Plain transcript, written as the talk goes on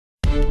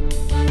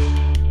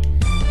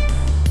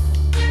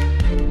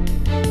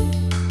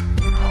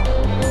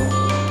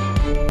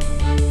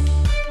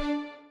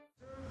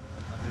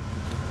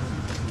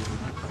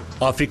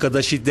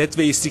Afrika'da şiddet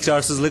ve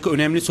istikrarsızlık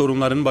önemli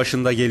sorunların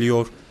başında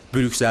geliyor.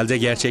 Brüksel'de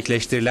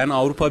gerçekleştirilen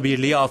Avrupa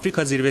Birliği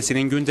Afrika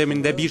Zirvesi'nin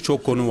gündeminde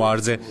birçok konu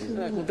vardı.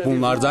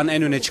 Bunlardan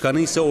en öne çıkanı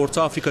ise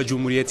Orta Afrika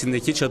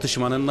Cumhuriyeti'ndeki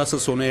çatışmanın nasıl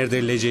sona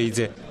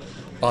erdirileceğiydi.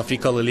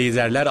 Afrikalı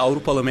liderler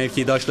Avrupalı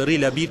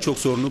mevkidaşlarıyla birçok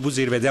sorunu bu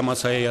zirvede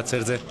masaya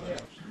yatırdı.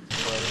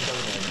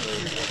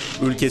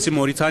 Ülkesi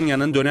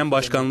Moritanya'nın dönem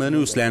başkanlığını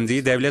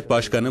üstlendiği Devlet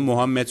Başkanı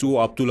Muhammed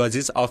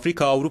Abdulaziz,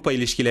 Afrika-Avrupa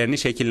ilişkilerini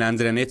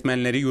şekillendiren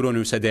etmenleri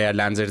Euronews'e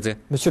değerlendirdi.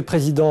 Monsieur le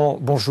Président,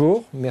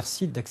 bonjour.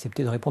 Merci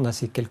d'accepter de répondre à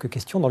ces quelques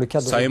questions dans le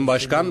cadre. Sayın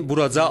Başkan,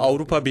 burada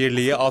Avrupa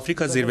Birliği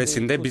Afrika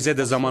Zirvesi'nde bize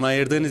de zaman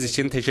ayırdığınız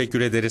için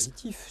teşekkür ederiz.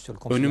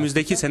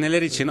 Önümüzdeki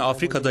seneler için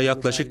Afrika'da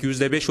yaklaşık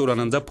 %5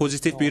 oranında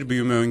pozitif bir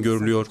büyüme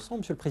öngörülüyor.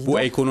 Bu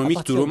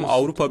ekonomik durum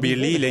Avrupa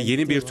Birliği ile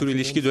yeni bir tür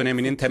ilişki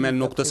döneminin temel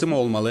noktası mı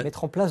olmalı?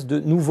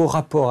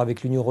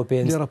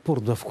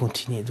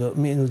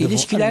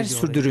 İlişkiler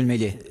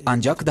sürdürülmeli.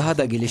 Ancak daha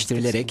da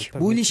geliştirilerek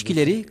bu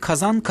ilişkileri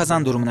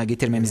kazan-kazan durumuna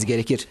getirmemiz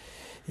gerekir.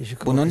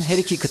 Bunun her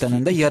iki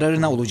kıtanın da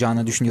yararına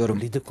olacağını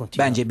düşünüyorum.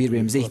 Bence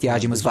birbirimize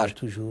ihtiyacımız var.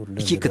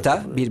 İki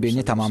kıta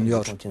birbirini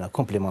tamamlıyor.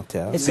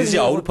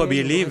 Sizce Avrupa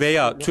Birliği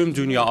veya tüm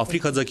dünya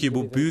Afrika'daki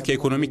bu büyük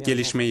ekonomik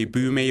gelişmeyi,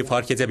 büyümeyi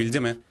fark edebildi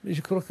mi?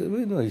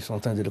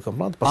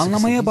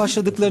 Anlamaya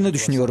başladıklarını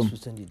düşünüyorum.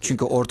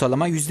 Çünkü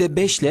ortalama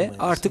 %5'le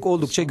artık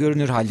oldukça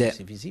görünür halde.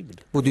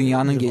 Bu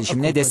dünyanın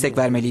gelişimine destek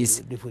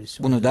vermeliyiz.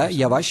 Bunu da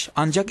yavaş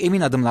ancak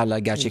emin adımlarla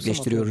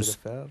gerçekleştiriyoruz.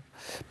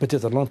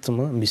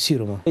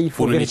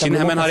 Bunun için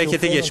hemen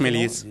harekete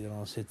geçmeliyiz.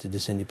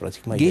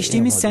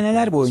 Geçtiğimiz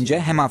seneler boyunca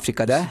hem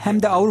Afrika'da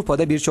hem de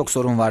Avrupa'da birçok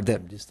sorun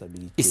vardı.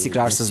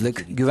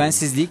 İstikrarsızlık,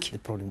 güvensizlik,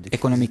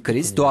 ekonomik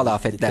kriz, doğal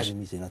afetler.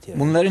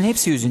 Bunların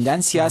hepsi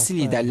yüzünden siyasi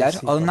liderler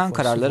alınan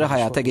kararları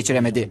hayata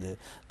geçiremedi.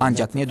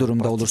 Ancak ne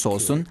durumda olursa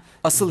olsun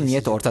asıl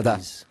niyet ortada.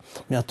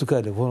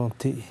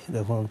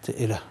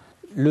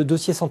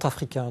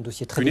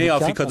 Güney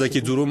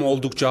Afrika'daki durum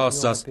oldukça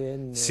hassas.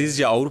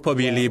 Sizce Avrupa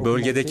Birliği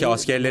bölgedeki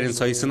askerlerin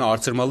sayısını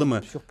artırmalı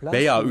mı?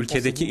 Veya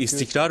ülkedeki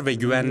istikrar ve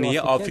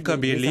güvenliği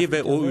Afrika Birliği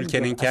ve o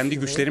ülkenin kendi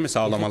güçleri mi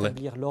sağlamalı?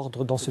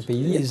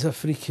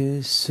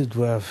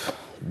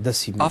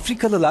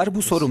 Afrikalılar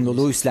bu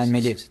sorumluluğu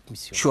üstlenmeli.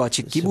 Şu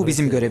açık ki bu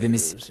bizim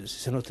görevimiz.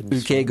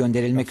 Ülkeye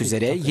gönderilmek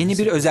üzere yeni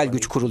bir özel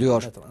güç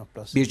kuruluyor.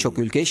 Birçok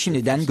ülke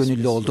şimdiden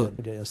gönüllü oldu.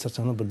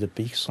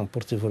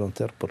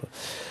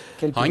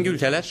 Hangi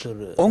ülkeler?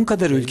 10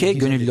 kadar ülke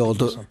gönüllü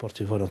oldu.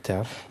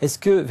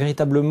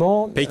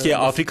 Peki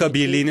Afrika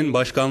Birliği'nin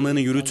başkanlığını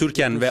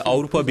yürütürken ve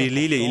Avrupa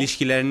Birliği ile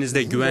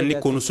ilişkilerinizde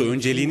güvenlik konusu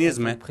önceliğiniz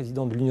mi?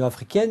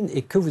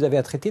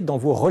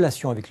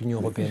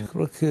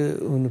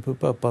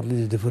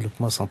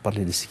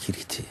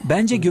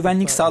 Bence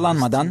güvenlik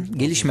sağlanmadan,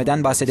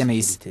 gelişmeden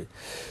bahsedemeyiz.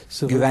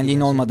 Güvenliğin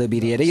olmadığı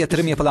bir yere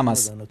yatırım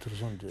yapılamaz.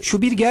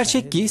 Şu bir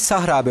gerçek ki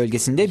Sahra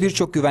bölgesinde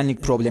birçok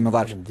güvenlik problemi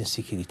var.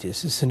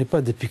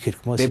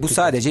 Ve bu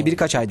sadece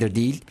birkaç aydır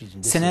değil,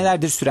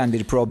 senelerdir süren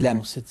bir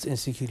problem.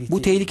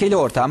 Bu tehlikeli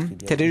ortam,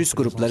 terörist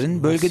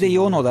grupların bölgede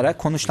yoğun olarak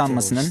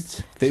konuşlanmasının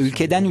ve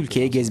ülkeden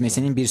ülkeye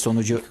gezmesinin bir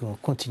sonucu.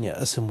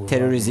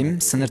 Terörizm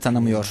sınır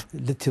tanımıyor.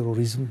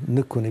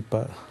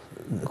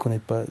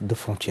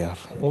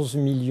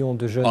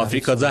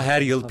 Afrika'da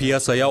her yıl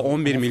piyasaya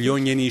 11 milyon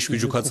yeni iş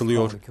gücü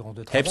katılıyor.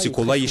 Hepsi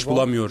kolay iş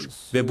bulamıyor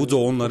ve bu da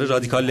onları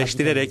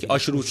radikalleştirerek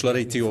aşırı uçlara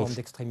itiyor.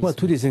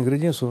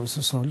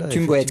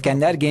 Tüm bu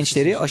etkenler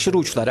gençleri aşırı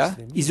uçlara,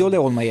 izole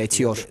olmaya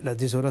itiyor.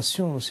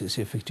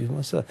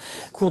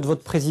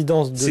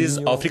 Siz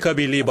Afrika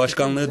Birliği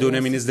Başkanlığı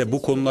döneminizde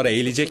bu konulara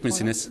eğilecek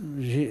misiniz?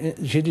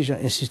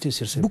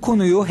 Bu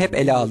konuyu hep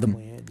ele aldım.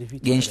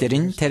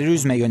 Gençlerin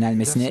terörizme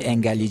yönelmesini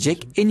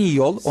engelleyecek en iyi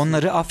yol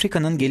onları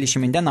Afrika'nın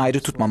gelişiminden ayrı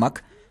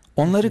tutmamak,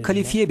 onları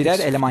kalifiye birer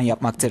eleman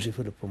yapmaktır.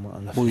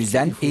 Bu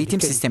yüzden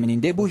eğitim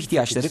sisteminin de bu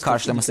ihtiyaçları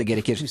karşılaması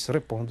gerekir.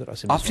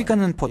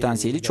 Afrika'nın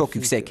potansiyeli çok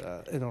yüksek.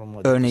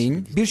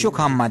 Örneğin birçok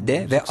ham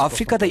madde ve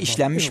Afrika'da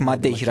işlenmiş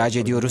madde ihraç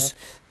ediyoruz.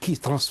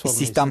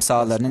 İstihdam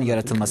sahalarının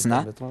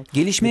yaratılmasına,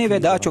 gelişmeye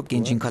ve daha çok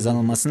gencin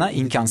kazanılmasına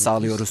imkan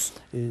sağlıyoruz.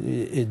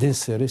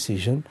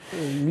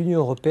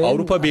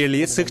 Avrupa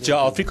Birliği sıkça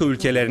Afrika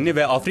ülkelerini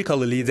ve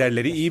Afrikalı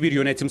liderleri iyi bir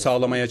yönetim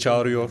sağlamaya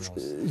çağırıyor.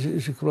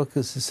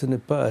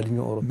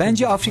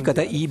 Bence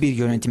Afrika'da iyi bir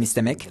yönetim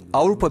istemek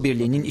Avrupa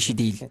Birliği'nin işi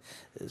değil.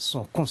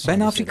 Ben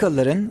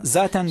Afrikalıların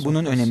zaten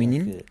bunun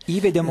öneminin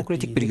iyi ve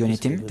demokratik bir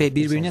yönetim ve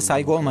birbirine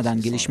saygı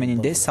olmadan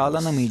gelişmenin de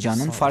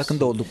sağlanamayacağının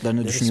farkında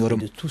olduklarını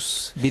düşünüyorum.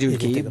 Bir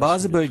ülkeyi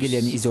bazı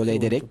bölgelerini izole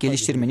ederek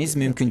geliştirmeniz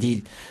mümkün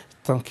değil.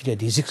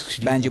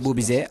 Bence bu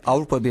bize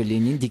Avrupa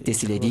Birliği'nin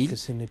diktesiyle değil,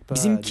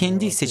 bizim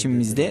kendi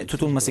seçimimizde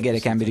tutulması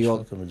gereken bir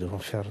yol.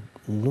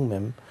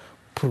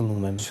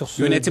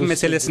 Yönetim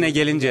meselesine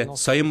gelince,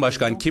 Sayın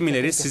Başkan,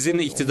 kimileri sizin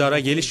iktidara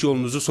geliş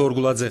yolunuzu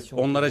sorguladı.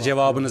 Onlara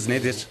cevabınız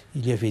nedir?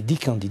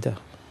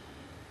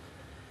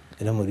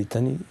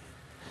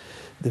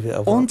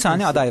 10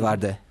 tane aday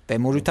vardı ve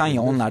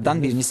Moritanya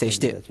onlardan birini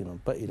seçti.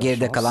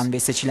 Geride kalan ve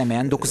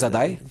seçilemeyen 9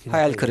 aday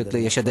hayal kırıklığı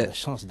yaşadı.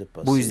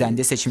 Bu yüzden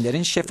de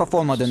seçimlerin şeffaf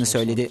olmadığını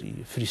söyledi.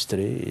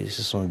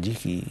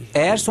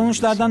 Eğer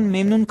sonuçlardan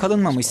memnun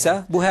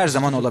kalınmamışsa bu her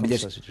zaman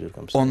olabilir.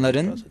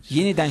 Onların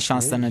yeniden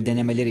şanslarını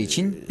denemeleri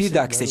için bir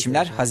dahaki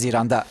seçimler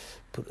Haziran'da.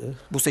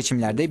 Bu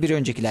seçimlerde bir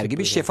öncekiler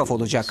gibi şeffaf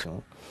olacak.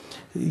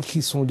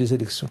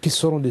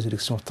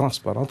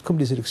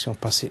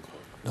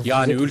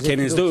 Yani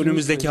ülkenizde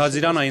önümüzdeki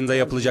Haziran ayında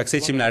yapılacak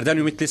seçimlerden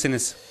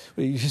ümitlisiniz.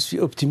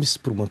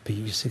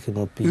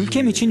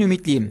 Ülkem için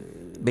ümitliyim.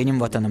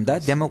 Benim vatanımda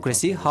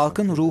demokrasi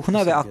halkın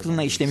ruhuna ve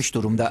aklına işlemiş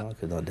durumda.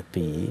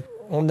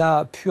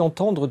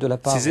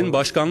 Sizin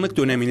başkanlık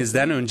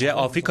döneminizden önce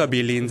Afrika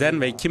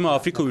Birliği'nden ve kimi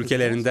Afrika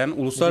ülkelerinden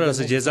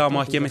Uluslararası Ceza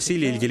Mahkemesi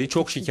ile ilgili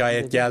çok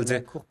şikayet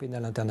geldi.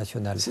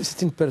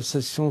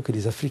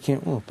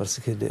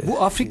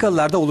 Bu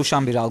Afrikalılarda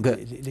oluşan bir algı.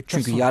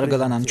 Çünkü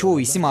yargılanan çoğu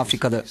isim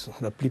Afrikalı.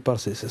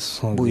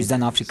 Bu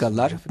yüzden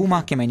Afrikalılar bu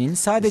mahkemenin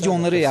sadece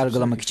onları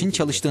yargılamak için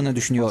çalıştığını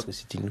düşünüyor.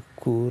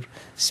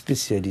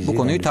 Bu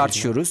konuyu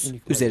tartışıyoruz,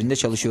 üzerinde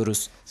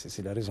çalışıyoruz.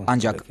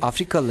 Ancak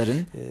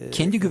Afrikalıların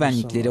kendi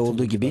güvenlikleri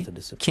olduğu gibi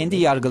kendi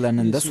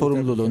yargılarının da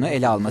sorumluluğunu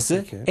ele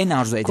alması en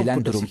arzu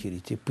edilen durum.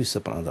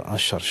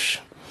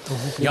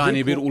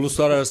 Yani bir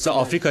Uluslararası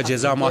Afrika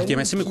Ceza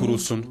Mahkemesi mi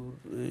kurulsun?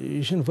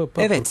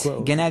 Evet,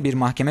 genel bir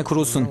mahkeme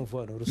kurulsun.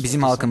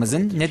 Bizim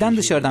halkımızın neden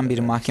dışarıdan bir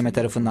mahkeme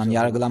tarafından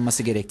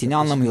yargılanması gerektiğini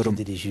anlamıyorum.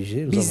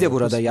 Biz de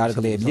burada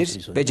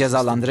yargılayabilir ve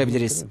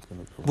cezalandırabiliriz.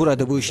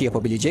 Burada bu işi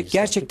yapabilecek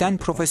gerçekten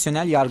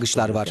profesyonel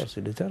yargıçlar var.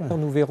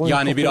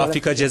 Yani bir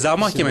Afrika Ceza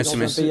Mahkemesi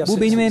mi?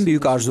 Bu benim en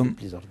büyük arzum.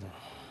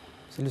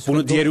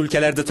 Bunu diğer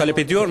ülkelerde talep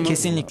ediyor mu?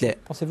 Kesinlikle.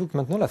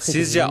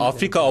 Sizce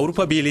Afrika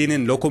Avrupa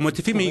Birliği'nin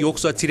lokomotifi mi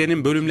yoksa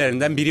trenin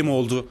bölümlerinden biri mi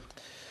oldu?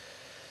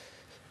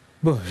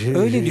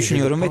 Öyle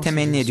düşünüyorum ve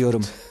temenni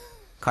ediyorum.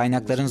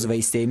 Kaynaklarımız ve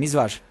isteğimiz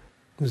var.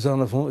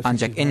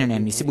 Ancak en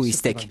önemlisi bu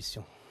istek.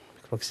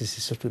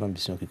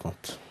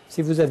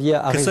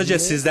 Kısaca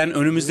sizden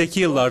önümüzdeki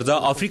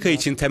yıllarda Afrika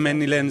için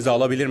temennilerinizi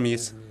alabilir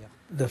miyiz?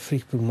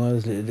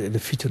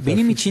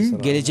 Benim için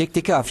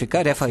gelecekteki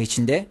Afrika refah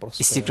içinde,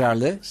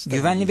 istikrarlı,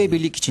 güvenli ve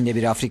birlik içinde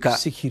bir Afrika.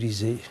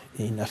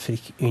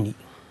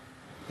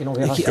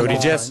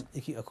 Göreceğiz.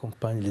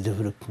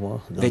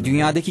 Ve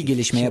dünyadaki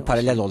gelişmeye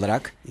paralel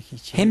olarak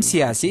hem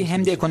siyasi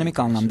hem de ekonomik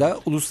anlamda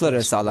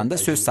uluslararası alanda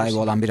söz sahibi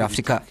olan bir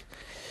Afrika.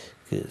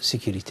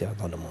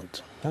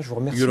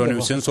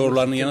 Euronews'ün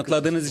sorularını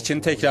yanıtladığınız için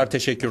tekrar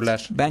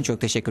teşekkürler. Ben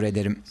çok teşekkür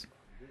ederim.